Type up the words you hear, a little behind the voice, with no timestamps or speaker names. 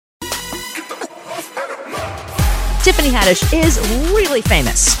Tiffany Haddish is really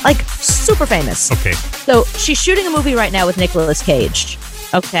famous, like super famous. Okay. So she's shooting a movie right now with Nicolas Cage.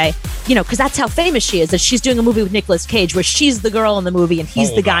 Okay. You know, because that's how famous she is, that she's doing a movie with Nicolas Cage where she's the girl in the movie and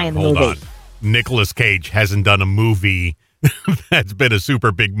he's the guy in the movie. Nicolas Cage hasn't done a movie that's been a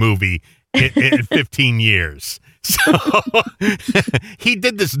super big movie in 15 years. So he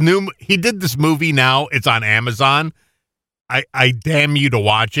did this movie now. It's on Amazon. I damn you to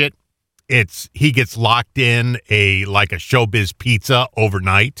watch it. He gets locked in a showbiz pizza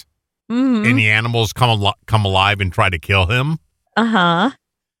overnight, and the animals come alive and try to kill him. Uh-huh.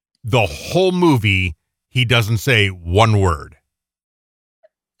 The whole movie, he doesn't say one word.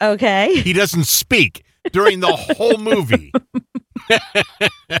 Okay. He doesn't speak during the whole movie.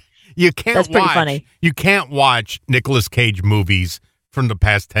 That's pretty funny. You can't watch Nicolas Cage movies from the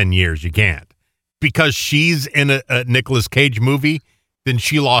past 10 years. You can't. Because she's in a Nicolas Cage movie, then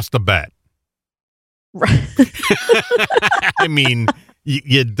she lost a bet. Right. I mean,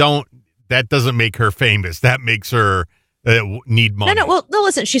 that doesn't make her famous. That makes her need money. No,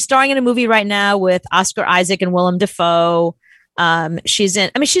 listen, she's starring in a movie right now with Oscar Isaac and Willem Dafoe. She's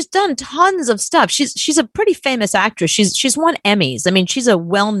done tons of stuff. She's a pretty famous actress. She's won Emmys. I mean, she's a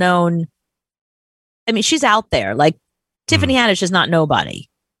well-known, she's out there. Like Tiffany Haddish is not nobody.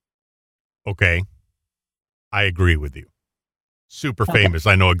 Okay. I agree with you. Super famous.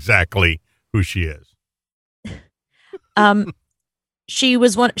 I know exactly who she is. She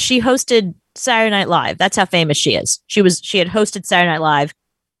hosted Saturday Night Live. That's how famous she is. She had hosted Saturday Night Live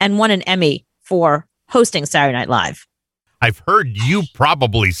and won an Emmy for hosting Saturday Night Live. I've heard you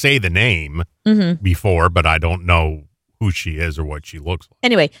probably say the name before, but I don't know who she is or what she looks like.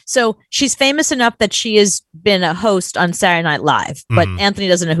 Anyway, so she's famous enough that she has been a host on Saturday Night Live, but Anthony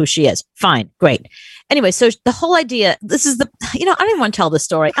doesn't know who she is. Fine, great. Anyway, so the whole idea, I don't even want to tell this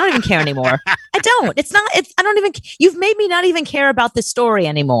story. I don't even care anymore. I don't. You've made me not even care about this story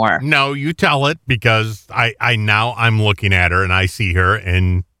anymore. No, you tell it because I'm looking at her and I see her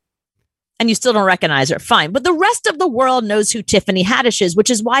and you still don't recognize her. Fine. But the rest of the world knows who Tiffany Haddish is, which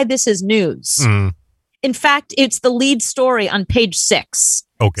is why this is news. In fact, it's the lead story on page 6.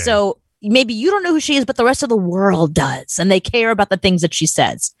 Okay. So maybe you don't know who she is, but the rest of the world does. And they care about the things that she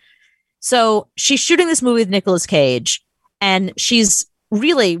says. So she's shooting this movie with Nicolas Cage, and she's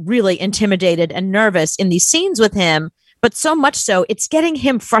really, really intimidated and nervous in these scenes with him. But so much so, it's getting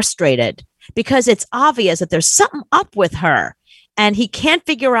him frustrated because it's obvious that there's something up with her. And he can't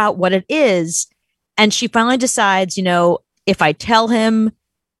figure out what it is. And she finally decides, if I tell him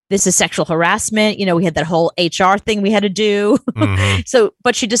this is sexual harassment, we had that whole HR thing we had to do.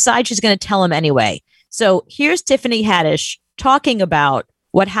 But she decides she's going to tell him anyway. So here's Tiffany Haddish talking about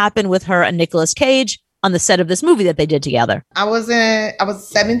what happened with her and Nicolas Cage on the set of this movie that they did together. I was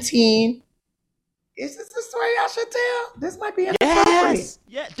 17. Is this the story I should tell? This might be inappropriate. Yes.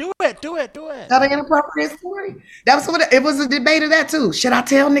 Yeah, do it. Tell an inappropriate story. That was what it was, a debate of that too. Should I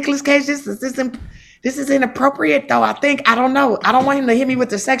tell Nicolas Cage this? This is inappropriate though. I don't know. I don't want him to hit me with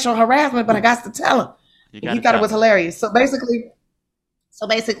the sexual harassment, but I got to tell him. He thought it was hilarious. So basically,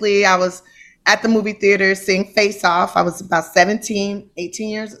 I was at the movie theater seeing Face Off. I was about 17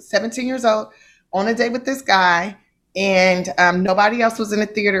 years old on a date with this guy. And nobody else was in the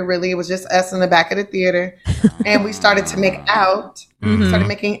theater, really. It was just us in the back of the theater. And we started to make out. Started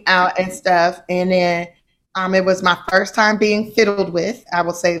making out and stuff. And then it was my first time being fiddled with. I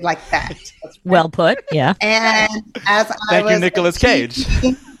will say like that. Well put, yeah. And Thank you, Nicolas Cage.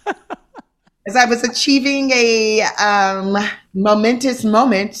 As I was achieving a momentous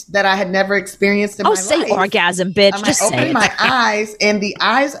moment that I had never experienced in my life. Oh, say orgasm, bitch. Just say it. My eyes, and the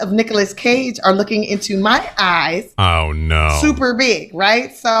eyes of Nicolas Cage are looking into my eyes. Oh, no. Super big,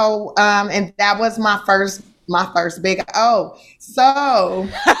 right? So, and that was my first big So.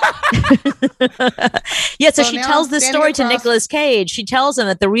 Yeah, so she tells this story to Nicolas Cage. She tells him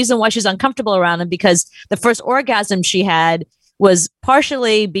that the reason why she's uncomfortable around him because the first orgasm she had was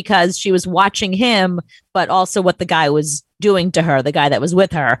partially because she was watching him, but also what the guy was doing to her, the guy that was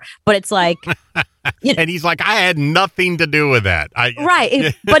with her. But it's like, and he's like, I had nothing to do with that.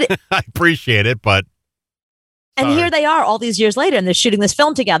 Right. But I appreciate it, but. And here they are all these years later, and they're shooting this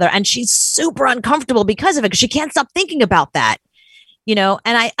film together, and she's super uncomfortable because of it, because she can't stop thinking about that.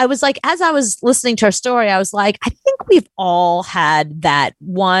 And I was like, as I was listening to her story, I was like, I think we've all had that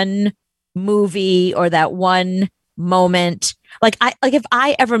one movie or that one moment. Like if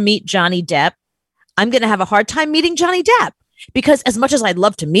I ever meet Johnny Depp, I'm going to have a hard time meeting Johnny Depp because as much as I'd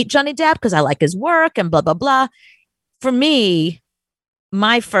love to meet Johnny Depp because I like his work and blah, blah, blah. For me,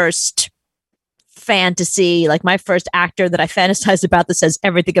 my first fantasy, like my first actor that I fantasized about that says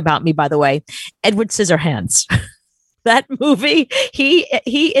everything about me, by the way, Edward Scissorhands. That movie,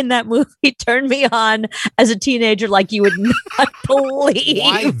 he in that movie turned me on as a teenager like you would not believe.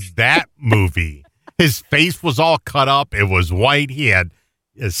 Why that movie? His face was all cut up. It was white. He had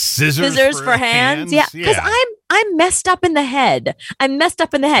scissors for hands. Yeah, because I'm messed up in the head. I'm messed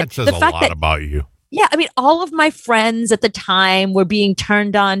up in the head. That says a lot about you. Yeah, I mean, all of my friends at the time were being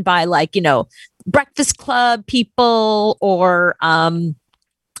turned on by Breakfast Club people or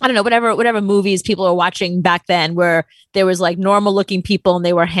I don't know, whatever movies people are watching back then where there was like normal looking people and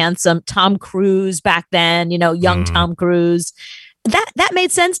they were handsome. Tom Cruise back then, young Tom Cruise. That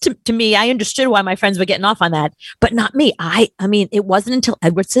made sense to me. I understood why my friends were getting off on that, but not me. I mean, it wasn't until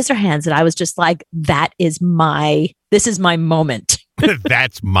Edward Scissorhands that I was just like, this is my moment.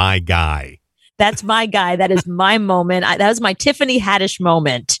 That's my guy. That's my guy. That is my moment. That was my Tiffany Haddish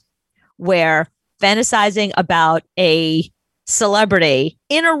moment where fantasizing about a celebrity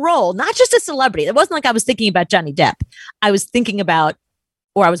in a role, not just a celebrity. It wasn't like I was thinking about Johnny Depp. I was thinking about,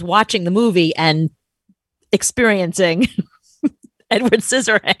 or I was watching the movie and experiencing Edward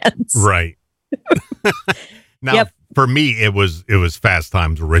Scissorhands. Right. Now, for me, it was Fast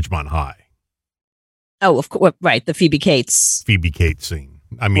Times at Ridgemont High. Oh, of course, right. The Phoebe Cates scene.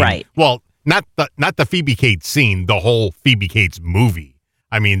 I mean, right. Well, not the Phoebe Cates scene, the whole Phoebe Cates movie.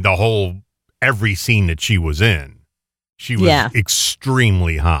 I mean, every scene that she was in. She was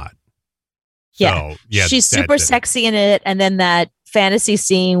extremely hot. So, she's super sexy in it. And then that fantasy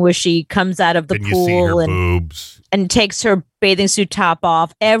scene where she comes out of the pool you see her boobs and takes her bathing suit top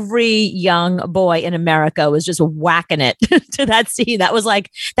off. Every young boy in America was just whacking it to that scene. That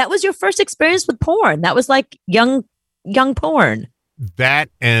was your first experience with porn. That was like young porn. That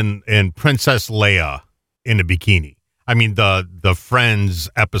and Princess Leia in a bikini. I mean, the Friends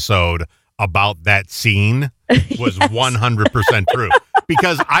episode about that scene was 100% true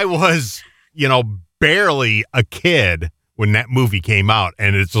because I was, barely a kid when that movie came out.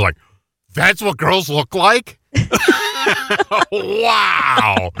 And it's like, that's what girls look like.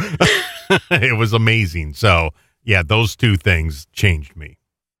 Wow. It was amazing. So yeah, those two things changed me.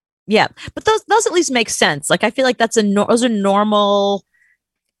 Yeah. But those at least make sense. Like, I feel like those are normal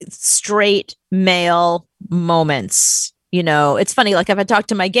straight male moments. It's funny, like if I talk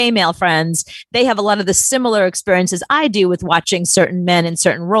to my gay male friends, they have a lot of the similar experiences I do with watching certain men in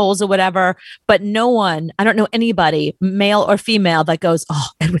certain roles or whatever. But I don't know anybody, male or female, that goes, oh,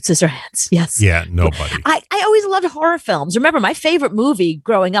 Edward Scissorhands. Yes. Yeah, nobody. I always loved horror films. Remember, my favorite movie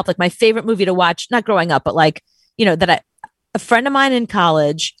growing up, like my favorite movie to watch, not growing up, but like, a friend of mine in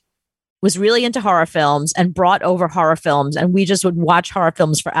college was really into horror films and brought over horror films, and we just would watch horror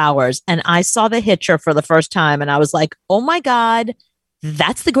films for hours. And I saw The Hitcher for the first time and I was like, oh my God,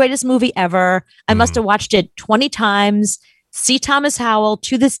 that's the greatest movie ever. I must have watched it 20 times. C. Thomas Howell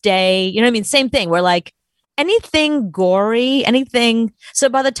to this day. You know what I mean? Same thing. We're like, anything gory, anything. So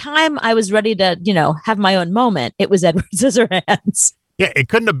by the time I was ready to, have my own moment, it was Edward Scissorhands. Yeah, it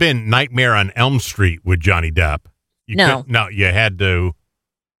couldn't have been Nightmare on Elm Street with Johnny Depp. No, you had to.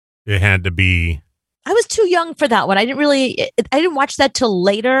 It had to be. I was too young for that one. I didn't watch that till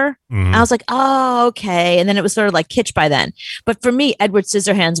later. I was like, oh, okay. And then it was sort of like kitsch by then. But for me, Edward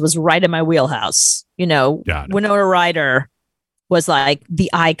Scissorhands was right in my wheelhouse. Winona Ryder was like the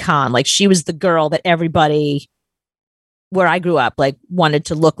icon. Like, she was the girl that everybody where I grew up, like, wanted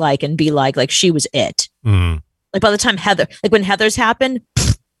to look like and be like she was it. Like, by the time when Heathers happened,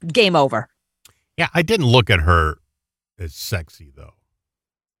 game over. Yeah. I didn't look at her as sexy though.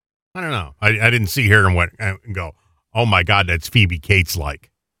 I don't know. I didn't see her and go, oh my God, that's Phoebe Cates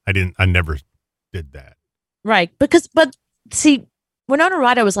like. I never did that. Right. But see, Winona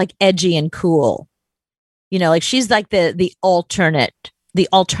Ryder was like edgy and cool. Like she's like the alternative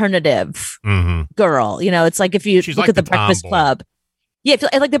girl. It's like if you look at the Breakfast Club. Yeah,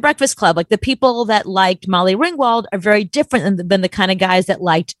 like the Breakfast Club, like the people that liked Molly Ringwald are very different than the kind of guys that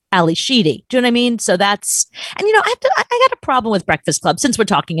liked Ali Sheedy. Do you know what I mean? So that's, and I got a problem with Breakfast Club since we're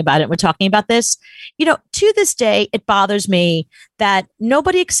talking about it. We're talking about this. To this day, it bothers me that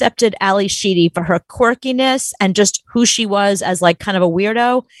nobody accepted Ali Sheedy for her quirkiness and just who she was as like kind of a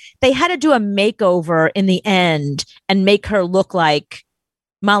weirdo. They had to do a makeover in the end and make her look like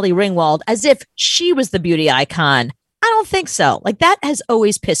Molly Ringwald as if she was the beauty icon. I don't think so. Like, that has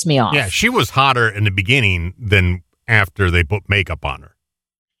always pissed me off. Yeah, she was hotter in the beginning than after they put makeup on her.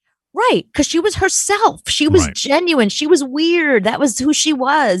 Right, because she was herself. She was genuine. She was weird. That was who she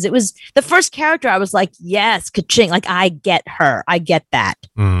was. It was the first character I was like, yes, ka-ching. Like, I get her. I get that,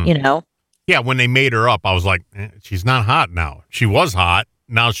 Yeah, when they made her up, I was like, she's not hot now. She was hot.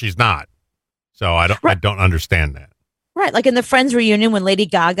 Now she's not. So I don't understand that. Right, like in the Friends reunion when Lady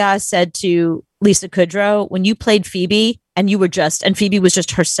Gaga said to Lisa Kudrow, when you played Phoebe and Phoebe was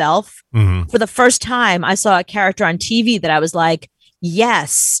just herself, for the first time I saw a character on TV that I was like,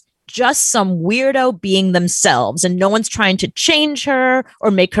 yes, just some weirdo being themselves, and no one's trying to change her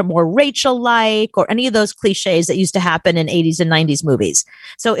or make her more Rachel-like or any of those cliches that used to happen in 80s and 90s movies.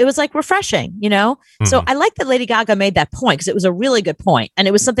 So it was like refreshing, you know? So I like that Lady Gaga made that point because it was a really good point. And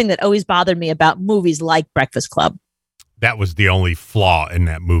it was something that always bothered me about movies like Breakfast Club. That was the only flaw in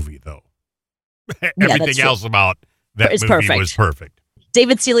that movie, though. Everything else about that movie was perfect.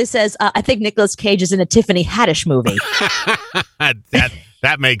 David Seeley says, I think Nicolas Cage is in a Tiffany Haddish movie.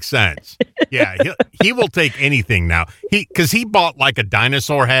 That makes sense. Yeah, he will take anything now. Because he bought like a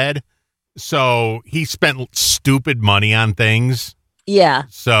dinosaur head, so he spent stupid money on things. Yeah.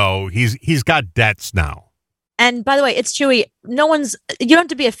 So he's got debts now. And by the way, it's Chewy. You don't have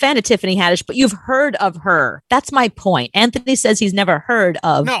to be a fan of Tiffany Haddish, but you've heard of her. That's my point. Anthony says he's never heard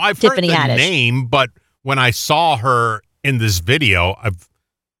of Tiffany Haddish. Heard the name, but when I saw her in this video, I've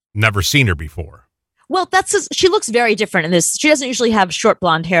never seen her before. Well, she looks very different in this. She doesn't usually have short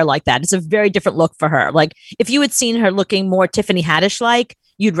blonde hair like that. It's a very different look for her. Like if you had seen her looking more Tiffany Haddish-like,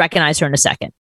 you'd recognize her in a second.